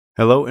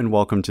Hello and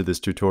welcome to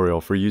this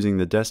tutorial for using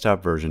the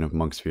desktop version of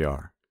Munx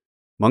VR.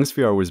 Munx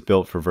VR was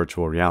built for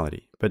virtual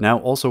reality, but now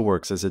also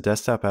works as a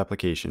desktop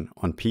application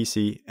on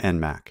PC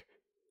and Mac.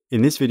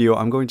 In this video,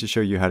 I'm going to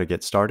show you how to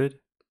get started,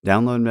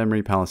 download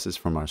memory palaces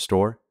from our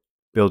store,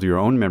 build your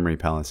own memory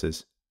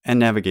palaces, and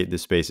navigate the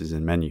spaces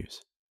and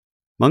menus.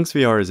 Munx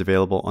VR is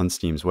available on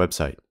Steam's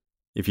website.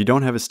 If you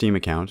don't have a Steam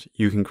account,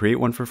 you can create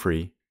one for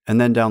free and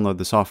then download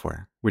the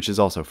software, which is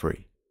also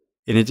free.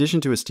 In addition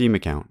to a Steam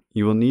account,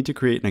 you will need to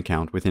create an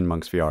account within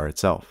Munx VR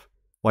itself.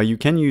 While you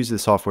can use the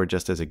software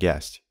just as a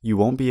guest, you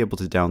won't be able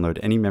to download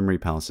any memory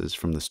palaces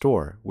from the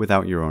store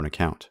without your own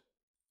account.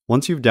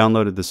 Once you've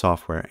downloaded the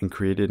software and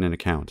created an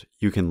account,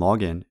 you can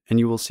log in and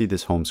you will see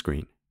this home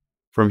screen.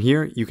 From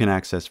here, you can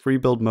access free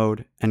build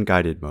mode and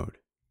guided mode.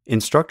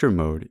 Instructor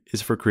mode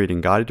is for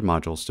creating guided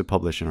modules to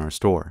publish in our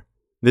store.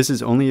 This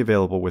is only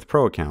available with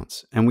Pro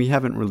accounts, and we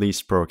haven't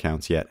released Pro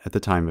accounts yet at the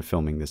time of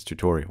filming this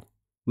tutorial.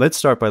 Let's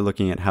start by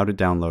looking at how to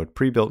download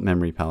pre-built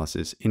memory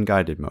palaces in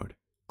guided mode.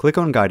 Click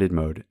on guided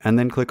mode and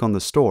then click on the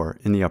store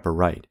in the upper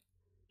right.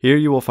 Here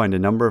you will find a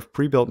number of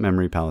pre-built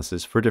memory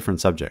palaces for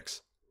different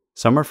subjects.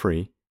 Some are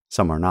free,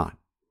 some are not.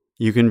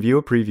 You can view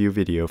a preview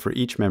video for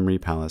each memory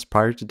palace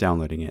prior to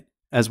downloading it,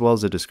 as well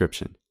as a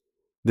description.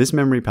 This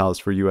memory palace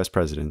for US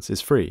presidents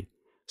is free,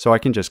 so I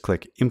can just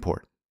click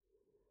import.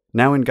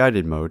 Now in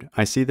guided mode,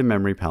 I see the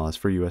memory palace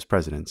for US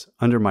presidents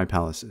under my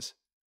palaces.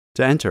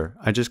 To enter,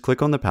 I just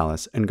click on the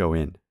palace and go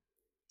in.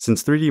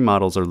 Since 3D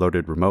models are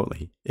loaded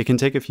remotely, it can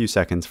take a few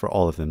seconds for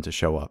all of them to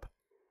show up.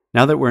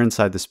 Now that we're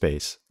inside the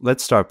space,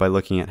 let's start by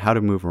looking at how to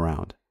move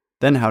around,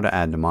 then how to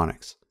add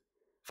mnemonics.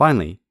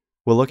 Finally,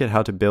 we'll look at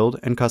how to build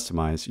and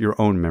customize your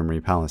own memory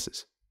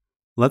palaces.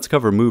 Let's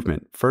cover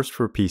movement first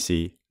for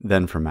PC,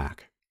 then for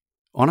Mac.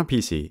 On a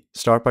PC,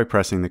 start by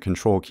pressing the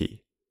Control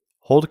key.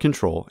 Hold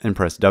Control and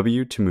press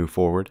W to move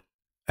forward,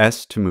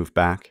 S to move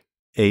back,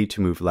 A to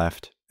move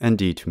left, and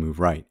D to move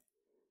right.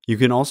 You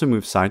can also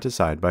move side to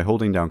side by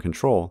holding down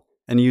Control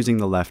and using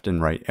the left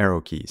and right arrow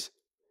keys.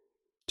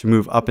 To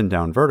move up and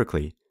down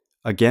vertically,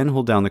 again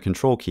hold down the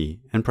Control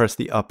key and press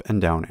the up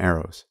and down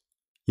arrows.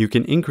 You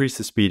can increase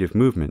the speed of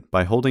movement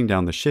by holding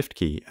down the Shift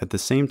key at the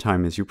same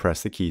time as you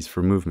press the keys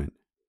for movement.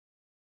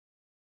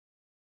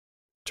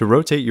 To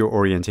rotate your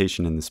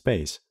orientation in the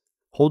space,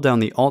 hold down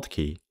the Alt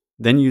key,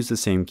 then use the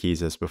same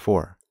keys as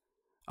before,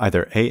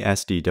 either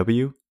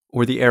ASDW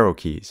or the arrow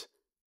keys.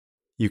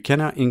 You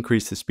cannot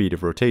increase the speed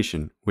of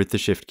rotation with the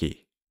Shift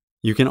key.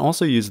 You can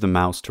also use the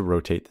mouse to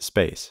rotate the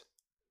space.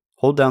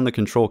 Hold down the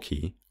Control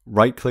key,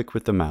 right-click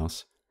with the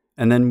mouse,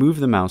 and then move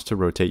the mouse to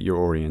rotate your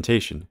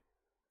orientation.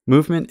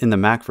 Movement in the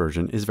Mac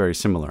version is very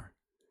similar.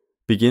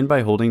 Begin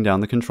by holding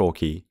down the Control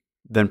key,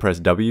 then press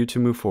W to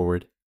move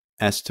forward,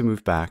 S to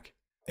move back,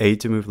 A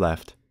to move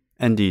left,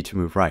 and D to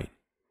move right.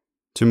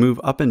 To move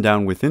up and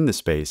down within the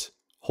space,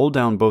 hold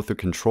down both the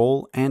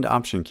Control and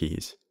Option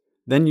keys,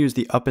 then use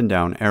the up and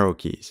down arrow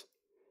keys.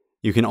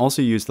 You can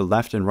also use the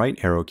left and right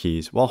arrow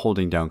keys while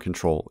holding down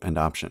Control and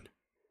Option.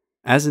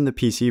 As in the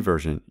PC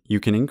version, you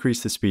can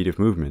increase the speed of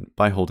movement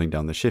by holding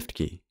down the Shift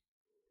key.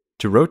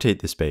 To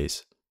rotate the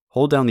space,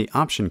 hold down the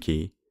Option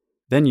key,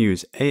 then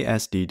use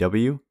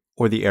ASDW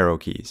or the arrow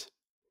keys.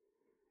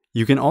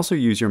 You can also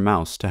use your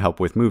mouse to help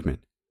with movement.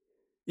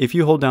 If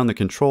you hold down the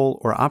Control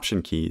or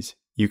Option keys,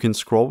 you can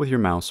scroll with your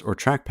mouse or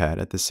trackpad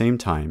at the same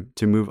time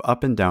to move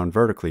up and down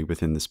vertically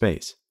within the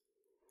space.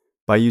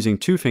 By using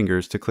two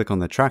fingers to click on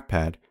the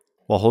trackpad,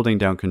 while holding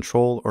down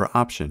Control or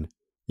Option,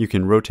 you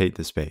can rotate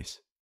the space.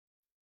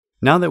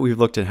 Now that we've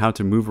looked at how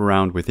to move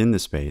around within the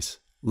space,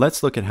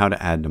 let's look at how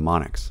to add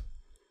mnemonics.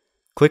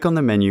 Click on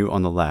the menu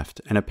on the left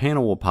and a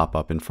panel will pop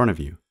up in front of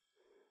you.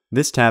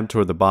 This tab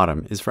toward the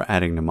bottom is for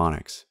adding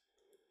mnemonics.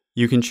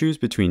 You can choose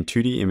between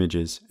 2D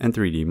images and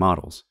 3D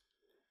models.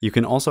 You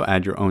can also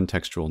add your own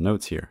textual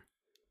notes here.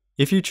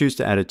 If you choose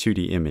to add a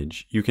 2D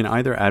image, you can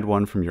either add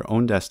one from your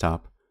own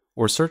desktop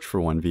or search for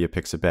one via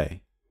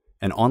Pixabay,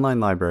 an online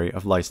library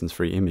of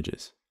license-free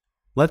images.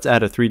 Let's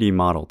add a 3D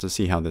model to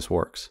see how this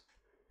works.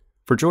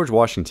 For George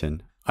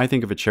Washington, I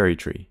think of a cherry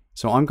tree,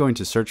 so I'm going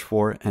to search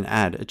for and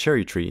add a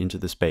cherry tree into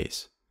the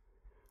space.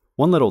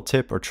 One little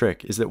tip or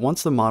trick is that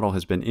once the model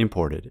has been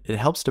imported, it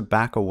helps to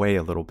back away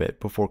a little bit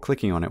before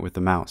clicking on it with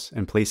the mouse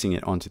and placing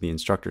it onto the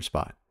instructor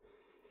spot.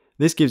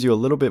 This gives you a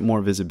little bit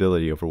more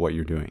visibility over what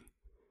you're doing.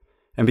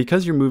 And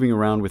because you're moving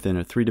around within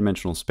a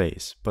three-dimensional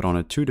space, but on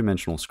a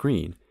two-dimensional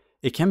screen,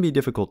 it can be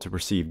difficult to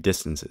perceive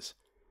distances.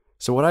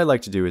 So what I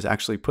like to do is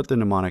actually put the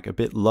mnemonic a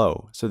bit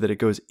low so that it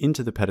goes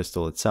into the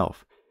pedestal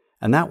itself,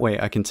 and that way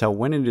I can tell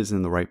when it is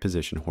in the right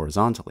position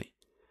horizontally.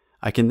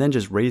 I can then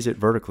just raise it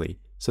vertically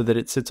so that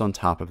it sits on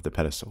top of the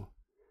pedestal.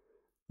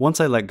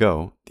 Once I let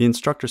go, the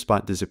instructor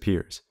spot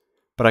disappears,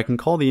 but I can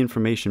call the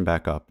information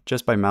back up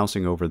just by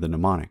mousing over the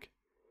mnemonic.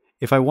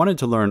 If I wanted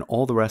to learn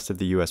all the rest of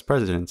the US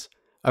presidents,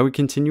 I would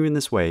continue in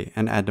this way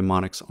and add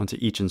mnemonics onto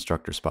each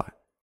instructor spot.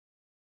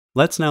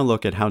 Let's now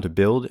look at how to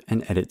build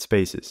and edit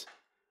spaces.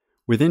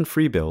 Within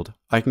Free Build,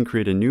 I can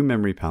create a new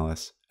memory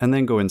palace and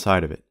then go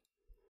inside of it.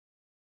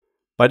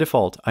 By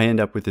default, I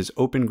end up with this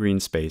open green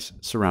space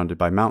surrounded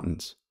by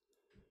mountains.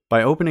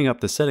 By opening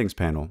up the settings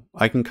panel,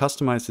 I can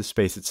customize the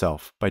space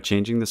itself by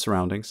changing the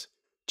surroundings,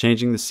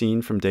 changing the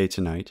scene from day to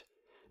night,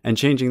 and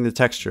changing the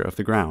texture of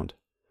the ground.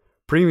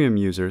 Premium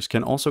users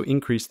can also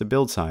increase the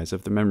build size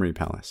of the memory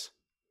palace.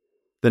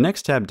 The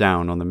next tab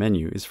down on the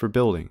menu is for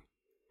building.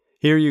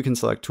 Here you can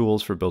select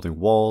tools for building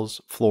walls,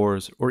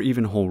 floors, or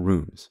even whole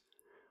rooms.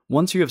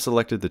 Once you have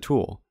selected the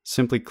tool,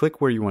 simply click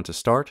where you want to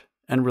start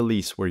and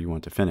release where you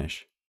want to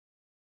finish.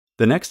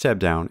 The next tab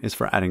down is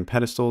for adding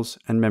pedestals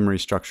and memory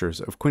structures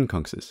of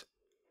quincunxes.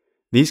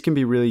 These can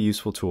be really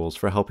useful tools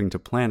for helping to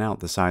plan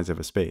out the size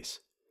of a space.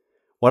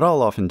 What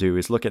I'll often do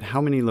is look at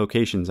how many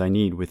locations I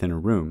need within a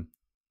room,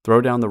 throw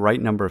down the right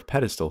number of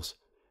pedestals,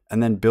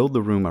 and then build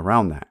the room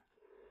around that.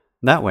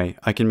 That way,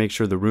 I can make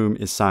sure the room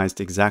is sized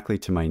exactly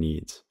to my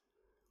needs.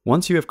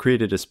 Once you have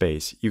created a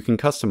space, you can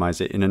customize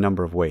it in a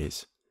number of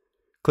ways.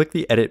 Click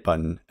the Edit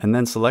button and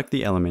then select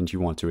the element you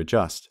want to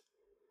adjust.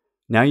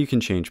 Now you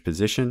can change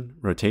position,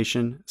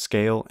 rotation,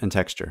 scale, and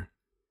texture.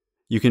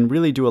 You can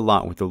really do a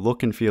lot with the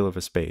look and feel of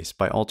a space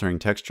by altering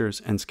textures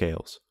and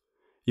scales.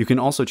 You can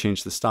also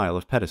change the style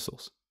of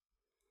pedestals.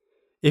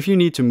 If you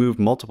need to move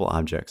multiple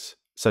objects,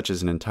 such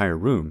as an entire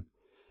room,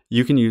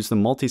 you can use the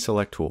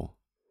Multi-Select tool.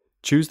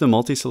 Choose the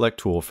Multi-Select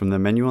tool from the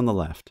menu on the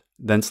left,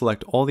 then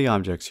select all the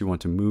objects you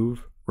want to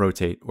move,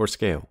 rotate, or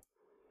scale.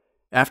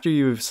 After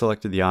you have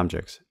selected the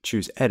objects,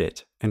 choose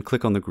Edit and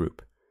click on the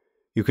group.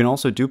 You can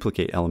also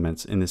duplicate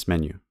elements in this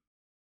menu.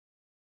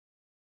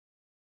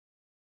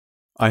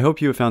 I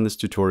hope you have found this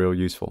tutorial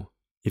useful.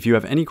 If you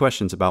have any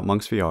questions about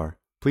Munx VR,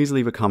 please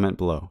leave a comment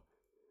below.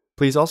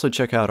 Please also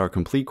check out our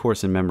complete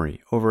course in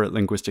memory over at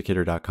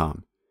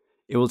Linguisticator.com.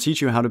 It will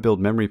teach you how to build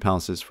memory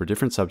palaces for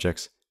different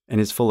subjects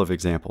and is full of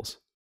examples.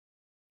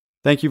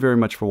 Thank you very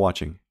much for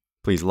watching.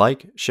 Please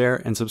like, share,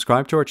 and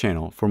subscribe to our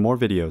channel for more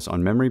videos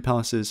on memory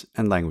palaces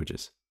and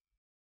languages.